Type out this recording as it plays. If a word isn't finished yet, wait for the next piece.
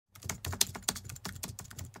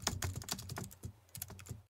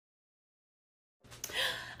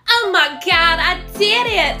my God, I did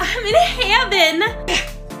it! I'm in heaven!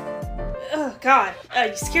 Oh God,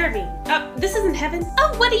 you scared me. This isn't heaven.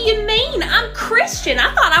 Oh, what do you mean? I'm Christian.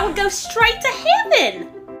 I thought I would go straight to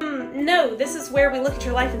heaven. No, this is where we look at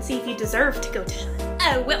your life and see if you deserve to go to heaven.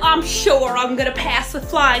 Oh, well, I'm sure I'm gonna pass with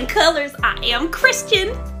flying colors. I am Christian.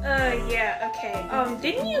 Yeah, okay.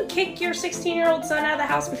 Didn't you kick your 16-year-old son out of the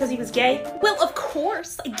house because he was gay? Well, of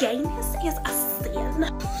course, gayness is a sin.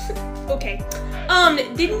 Okay.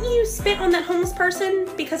 Didn't you spit on that homeless person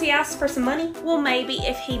because he asked for some money? Well, maybe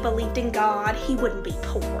if he believed in God, he wouldn't be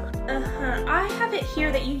poor. I have it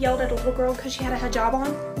here that you yelled at a little girl because she had a hijab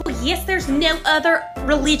on. Well, yes, there's no other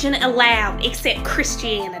religion allowed except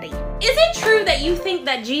Christianity. Is it true that you think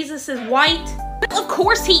that Jesus is white? Well, of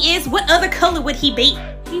course he is. What other color would he be?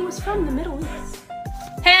 He was from the Middle East.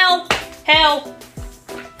 Help! Help!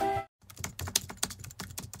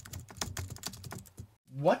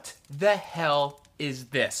 What the hell is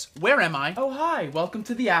this? Where am I? Oh, hi. Welcome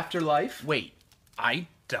to the afterlife. Wait, I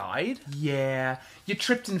died? Yeah, you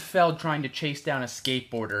tripped and fell trying to chase down a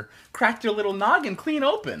skateboarder. Cracked your little noggin clean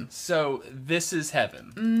open. So, this is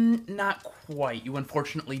heaven. Not quite. You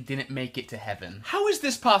unfortunately didn't make it to heaven. How is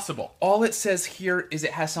this possible? All it says here is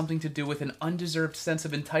it has something to do with an undeserved sense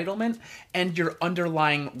of entitlement and your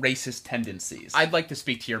underlying racist tendencies. I'd like to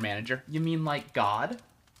speak to your manager. You mean like God?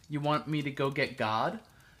 You want me to go get God?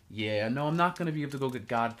 Yeah, no, I'm not gonna be able to go get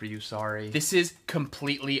God for you, sorry. This is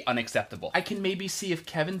completely unacceptable. I can maybe see if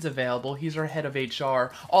Kevin's available. He's our head of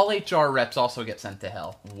HR. All HR reps also get sent to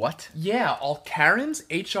hell. What? Yeah, all Karens,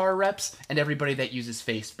 HR reps, and everybody that uses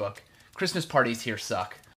Facebook. Christmas parties here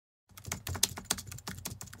suck.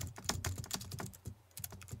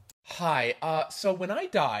 Hi, so when I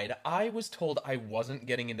died, I was told I wasn't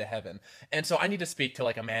getting into heaven, and so I need to speak to,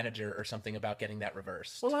 like, a manager or something about getting that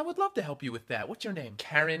reversed. Well, I would love to help you with that. What's your name?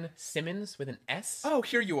 Karen Simmons with an S? Oh,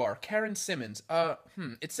 here you are, Karen Simmons.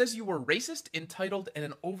 It says you were racist, entitled, and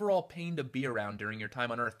an overall pain to be around during your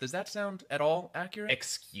time on Earth. Does that sound at all accurate?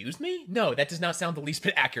 Excuse me? No, that does not sound the least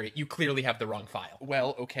bit accurate. You clearly have the wrong file.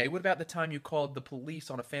 Well, okay, what about the time you called the police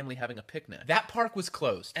on a family having a picnic? That park was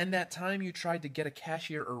closed. And that time you tried to get a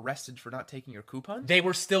cashier arrested for not taking your coupon? They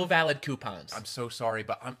were still valid coupons. I'm so sorry,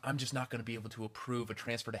 but I'm just not going to be able to approve a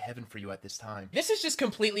transfer to heaven for you at this time. This is just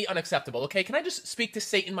completely unacceptable, okay? Can I just speak to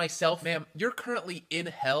Satan myself? Ma'am, you're currently in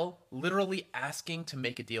hell, literally asking to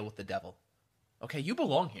make a deal with the devil. Okay, you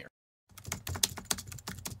belong here.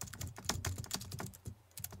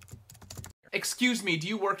 Excuse me, do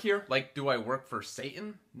you work here? Like, do I work for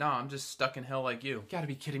Satan? Nah, I'm just stuck in hell like you. You gotta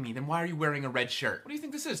be kidding me. Then why are you wearing a red shirt? What do you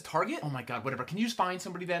think this is, Target? Oh my God, whatever. Can you just find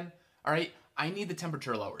somebody then? All right, I need the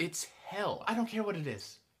temperature lowered. It's hell. I don't care what it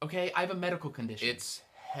is, okay? I have a medical condition. It's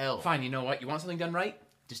hell. Fine, you know what? You want something done right?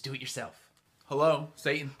 Just do it yourself. Hello,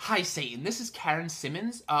 Satan. Hi, Satan. This is Karen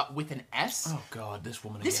Simmons, with an S. Oh God, this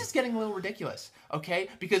woman again. This is getting a little ridiculous, okay?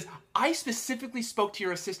 Because I specifically spoke to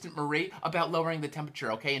your assistant, Marie, about lowering the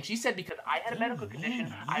temperature, okay? And she said because I had a medical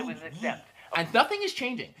condition, I was exempt. And nothing is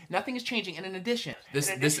changing. Nothing is changing. And in addition, this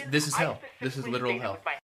is hell. This is literal hell.